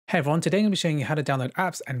Hey everyone, today I'm going to be showing you how to download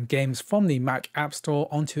apps and games from the Mac App Store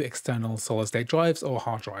onto external solid state drives or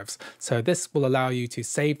hard drives. So this will allow you to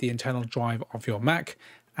save the internal drive of your Mac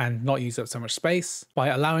and not use up so much space by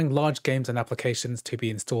allowing large games and applications to be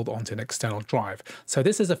installed onto an external drive. So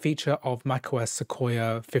this is a feature of macOS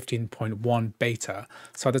Sequoia 15.1 beta.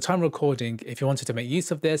 So at the time of recording, if you wanted to make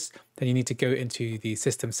use of this, then you need to go into the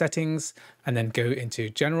system settings and then go into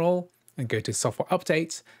general and go to software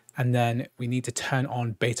update. And then we need to turn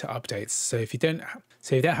on beta updates. So if you don't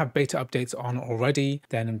have beta updates on already,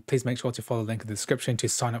 then please make sure to follow the link in the description to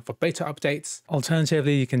sign up for beta updates.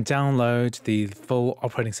 Alternatively, you can download the full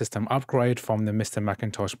operating system upgrade from the Mr.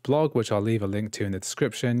 Macintosh blog, which I'll leave a link to in the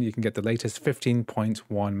description. You can get the latest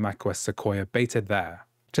 15.1 macOS Sequoia beta there.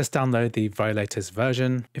 Just download the very latest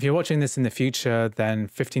version. If you're watching this in the future, then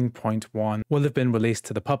 15.1 will have been released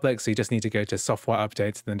to the public, so you just need to go to software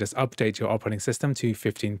updates, then just update your operating system to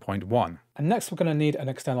 15.1. And next we're going to need an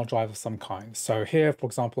external drive of some kind. So here, for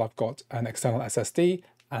example, I've got an external SSD,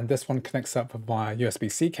 and this one connects up via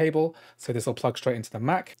USB-C cable, so this will plug straight into the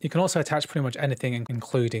Mac. You can also attach pretty much anything,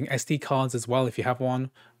 including SD cards as well if you have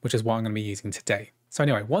one, which is what I'm going to be using today. So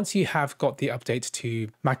anyway, once you have got the update to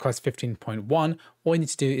macOS 15.1, all you need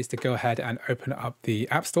to do is to go ahead and open up the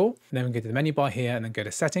App Store. And then we go to the menu bar here and then go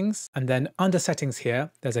to Settings. And then under Settings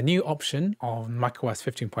here, there's a new option on macOS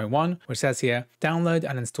 15.1, which says here, download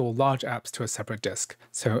and install large apps to a separate disk.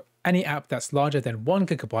 So any app that's larger than 1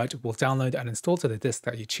 GB will download and install to the disk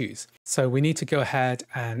that you choose. So we need to go ahead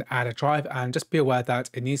and add a drive, and just be aware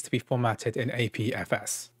that it needs to be formatted in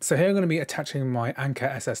APFS. So here I'm going to be attaching my Anchor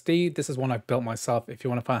SSD. This is one I've built myself. If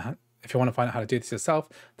you want to find out how to do this yourself,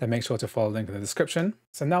 then make sure to follow the link in the description.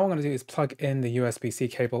 So now what I'm going to do is plug in the USB-C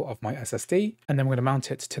cable of my SSD, and then we're going to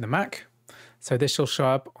mount it to the Mac. So this will show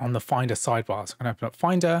up on the Finder sidebar. So I'm going to open up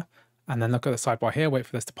Finder, and then look at the sidebar here, wait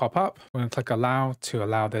for this to pop up. We're going to click Allow to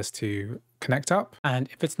allow this to connect up. And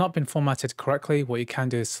if it's not been formatted correctly, what you can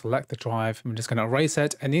do is select the drive. I'm just going to erase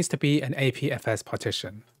it. It needs to be an APFS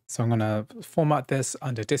partition. So I'm going to format this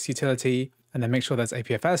under Disk Utility, and then make sure that's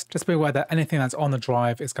APFS. Just be aware that anything that's on the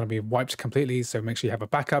drive is going to be wiped completely, so make sure you have a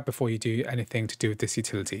backup before you do anything to do with this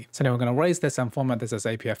utility. So now we're going to erase this and format this as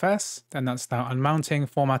APFS, and that's now unmounting,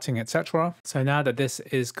 formatting, etc. So now that this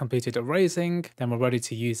is completed erasing, then we're ready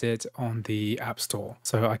to use it on the App Store.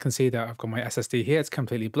 So I can see that I've got my SSD here, it's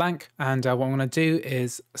completely blank, and what I'm going to do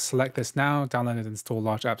is select this now, download and install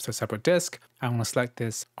large apps to a separate disk. I'm going to select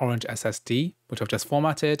this orange SSD, which I've just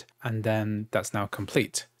formatted, and then that's now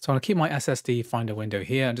complete. So I'm going to keep my SSD Finder window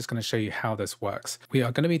here. I'm just going to show you how this works. We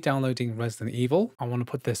are going to be downloading Resident Evil. I want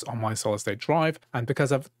to put this on my solid state drive. And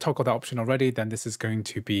because I've toggled that option already, then this is going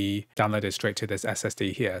to be downloaded straight to this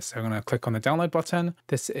SSD here. So I'm going to click on the download button.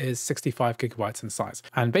 This is 65 GB in size.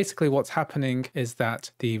 And basically what's happening is that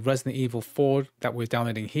the Resident Evil 4 that we're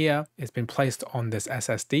downloading here has been placed on this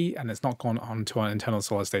SSD, and it's not gone onto our internal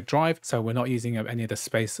solid state drive. So we're not using up any of the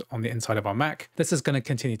space on the inside of our Mac. This is going to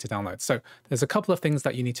continue to download. So there's a couple of things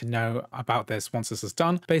that you need to know about this once this is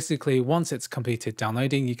done. Basically, once it's completed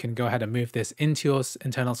downloading, you can go ahead and move this into your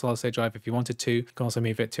internal solid state drive if you wanted to. You can also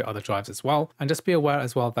move it to other drives as well. And just be aware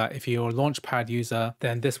as well that if you're a Launchpad user,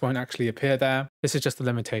 then this won't actually appear there. This is just the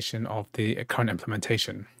limitation of the current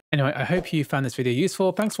implementation. Anyway, I hope you found this video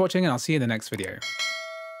useful. Thanks for watching, and I'll see you in the next video.